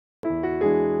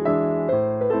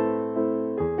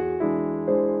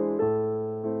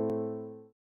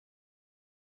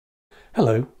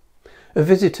Hello. A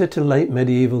visitor to late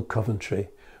medieval Coventry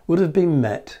would have been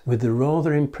met with the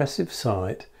rather impressive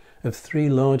sight of three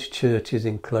large churches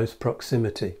in close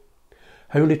proximity: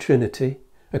 Holy Trinity,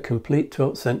 a complete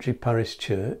 12th century parish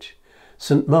church;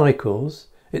 St Michael's,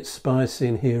 its spire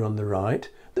seen here on the right,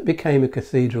 that became a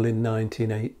cathedral in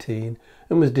 1918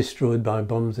 and was destroyed by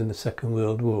bombs in the Second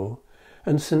World War;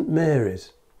 and St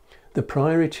Mary's, the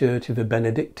priory church of a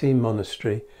Benedictine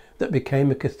monastery that became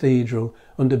a cathedral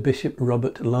under Bishop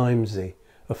Robert Limesey,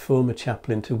 a former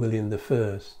chaplain to William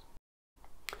I.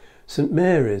 St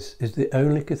Mary's is the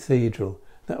only cathedral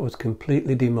that was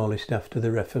completely demolished after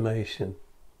the Reformation.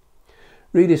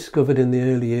 Rediscovered in the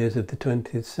early years of the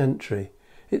 20th century,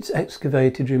 its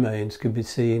excavated remains could be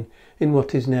seen in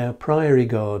what is now Priory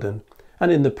Garden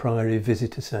and in the Priory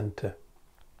Visitor Centre.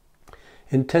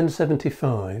 In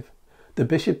 1075, the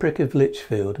bishopric of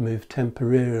Lichfield moved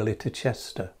temporarily to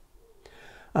Chester.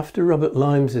 After Robert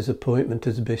Limesey's appointment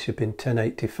as bishop in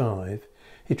 1085,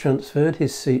 he transferred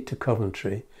his seat to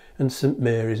Coventry and St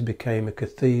Mary's became a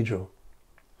cathedral.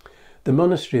 The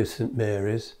monastery of St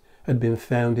Mary's had been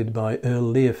founded by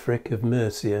Earl Leofric of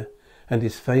Mercia and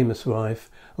his famous wife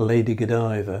Lady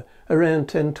Godiva around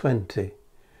 1020,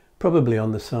 probably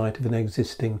on the site of an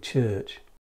existing church.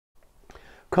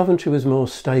 Coventry was more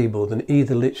stable than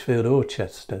either Lichfield or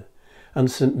Chester,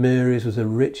 and St Mary's was a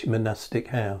rich monastic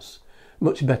house,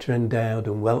 much better endowed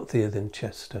and wealthier than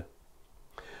Chester.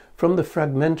 From the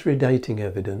fragmentary dating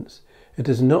evidence, it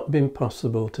has not been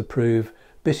possible to prove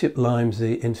Bishop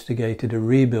Limesey instigated a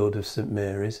rebuild of St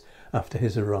Mary's after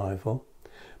his arrival,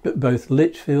 but both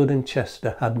Lichfield and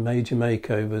Chester had major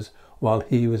makeovers while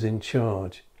he was in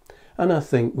charge, and I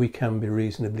think we can be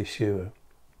reasonably sure.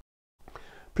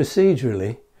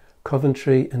 Procedurally,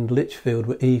 Coventry and Lichfield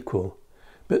were equal,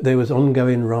 but there was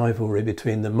ongoing rivalry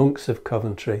between the monks of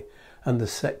Coventry and the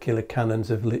secular canons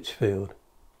of Lichfield.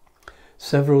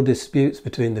 Several disputes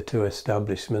between the two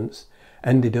establishments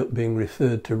ended up being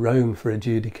referred to Rome for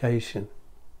adjudication.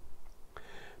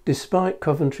 Despite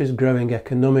Coventry's growing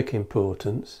economic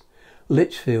importance,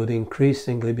 Lichfield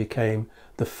increasingly became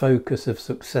the focus of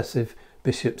successive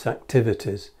bishops'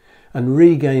 activities and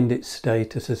regained its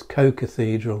status as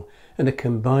co-cathedral in a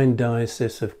combined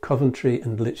diocese of Coventry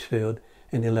and Lichfield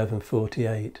in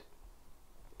 1148.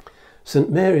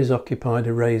 St Mary's occupied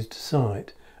a raised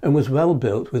site and was well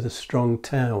built with a strong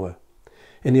tower.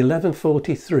 In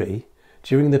 1143,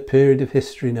 during the period of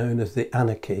history known as the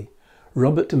Anarchy,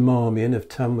 Robert Marmion of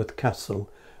Tamworth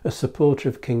Castle, a supporter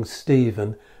of King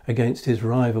Stephen against his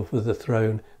rival for the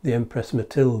throne, the Empress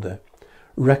Matilda,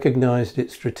 recognised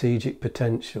its strategic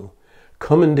potential,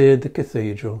 commandeered the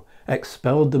cathedral,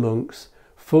 expelled the monks,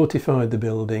 fortified the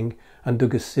building and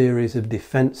dug a series of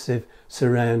defensive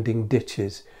surrounding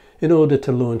ditches in order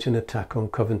to launch an attack on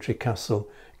Coventry Castle,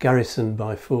 garrisoned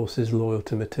by forces loyal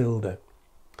to Matilda.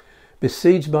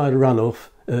 Besieged by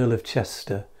Ranulph, Earl of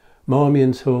Chester,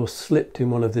 Marmion's horse slipped in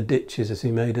one of the ditches as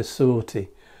he made a sortie,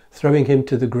 throwing him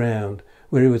to the ground,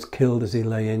 where he was killed as he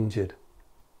lay injured.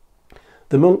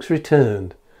 The monks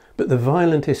returned, but the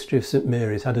violent history of St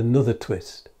Mary's had another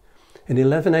twist. In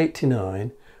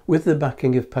 1189, with the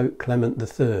backing of Pope Clement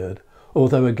III,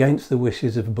 although against the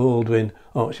wishes of Baldwin,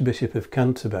 Archbishop of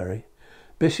Canterbury,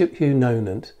 Bishop Hugh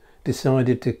Nonant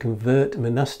decided to convert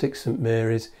monastic St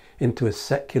Mary's into a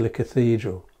secular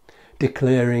cathedral,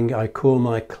 declaring, "I call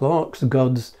my clerks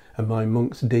gods and my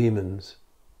monks demons."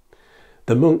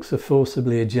 The monks were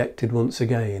forcibly ejected once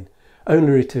again,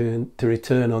 only to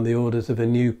return on the orders of a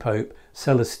new Pope,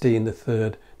 Celestine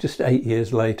III, just 8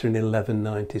 years later in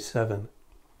 1197.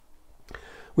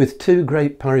 With two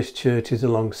great parish churches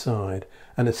alongside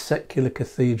and a secular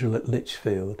cathedral at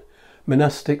Lichfield,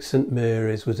 monastic St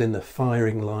Mary's was in the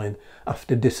firing line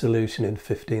after dissolution in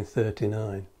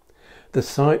 1539. The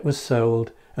site was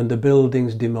sold and the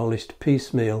buildings demolished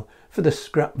piecemeal for the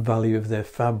scrap value of their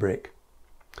fabric.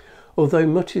 Although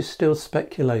much is still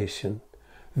speculation,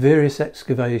 various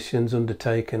excavations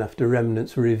undertaken after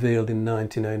remnants were revealed in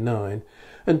 1909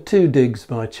 and 2 digs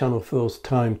by Channel 4's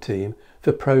Time Team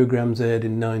for programmes aired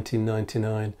in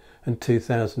 1999 and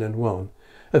 2001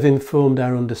 have informed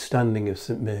our understanding of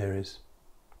St Mary's.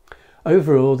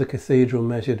 Overall, the cathedral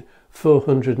measured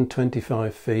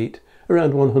 425 feet,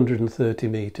 around 130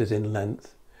 metres in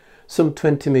length, some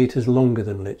 20 metres longer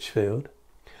than Lichfield.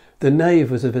 The nave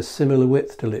was of a similar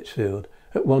width to Lichfield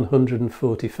at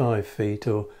 145 feet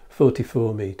or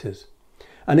 44 metres,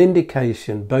 an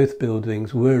indication both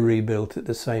buildings were rebuilt at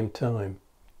the same time.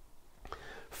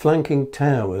 Flanking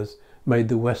towers made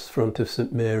the west front of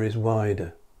St Mary's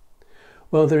wider.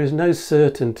 While there is no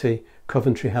certainty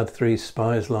Coventry had 3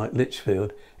 spires like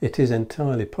Lichfield, it is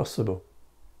entirely possible.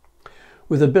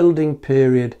 with a building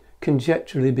period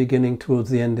conjecturally beginning towards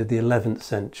the end of the 11th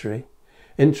century,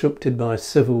 interrupted by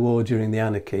civil war during the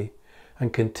anarchy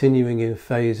and continuing in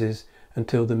phases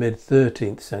until the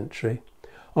mid-13th century,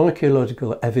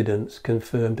 archaeological evidence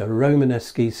confirmed a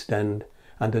Romanesque east end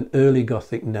and an early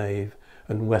Gothic nave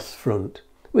and west front,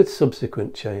 with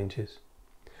subsequent changes.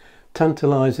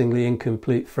 Tantalisingly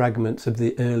incomplete fragments of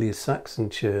the earlier Saxon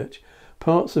church,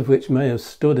 parts of which may have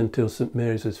stood until St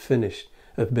Mary's was finished,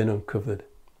 have been uncovered.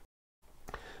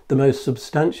 The most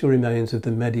substantial remains of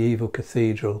the medieval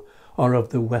cathedral are of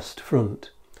the west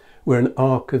front, where an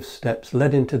arc of steps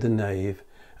led into the nave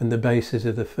and the bases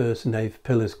of the first nave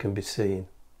pillars can be seen.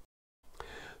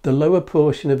 The lower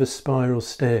portion of a spiral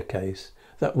staircase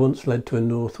that once led to a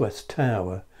northwest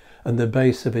tower and the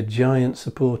base of a giant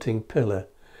supporting pillar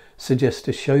suggest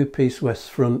a showpiece west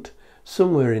front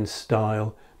somewhere in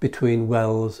style between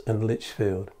Wells and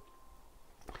Lichfield.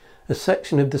 A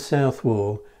section of the south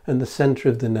wall and the centre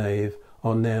of the nave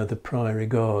are now the Priory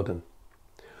garden.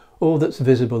 All that's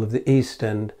visible of the east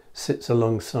end sits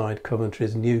alongside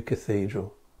Coventry's new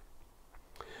cathedral.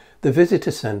 The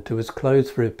visitor centre was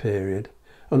closed for a period,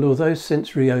 and although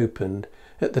since reopened,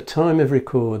 at the time of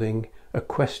recording a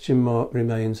question mark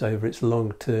remains over its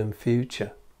long-term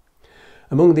future.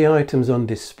 Among the items on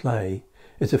display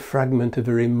is a fragment of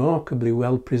a remarkably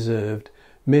well-preserved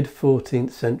mid-14th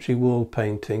century wall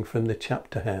painting from the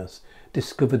chapter house,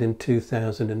 discovered in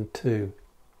 2002.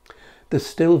 The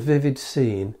still vivid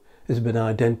scene has been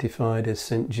identified as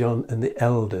St John and the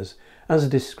Elders, as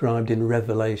described in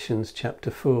Revelations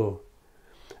chapter 4.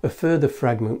 A further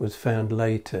fragment was found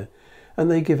later,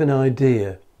 and they give an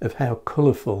idea of how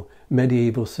colourful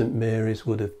medieval St Mary's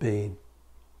would have been.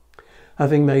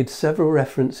 Having made several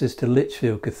references to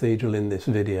Lichfield Cathedral in this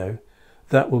video,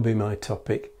 that will be my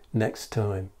topic next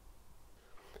time.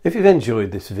 If you've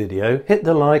enjoyed this video, hit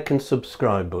the like and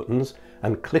subscribe buttons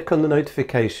and click on the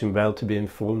notification bell to be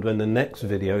informed when the next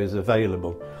video is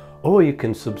available, or you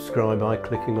can subscribe by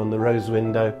clicking on the rose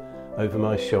window over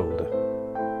my shoulder.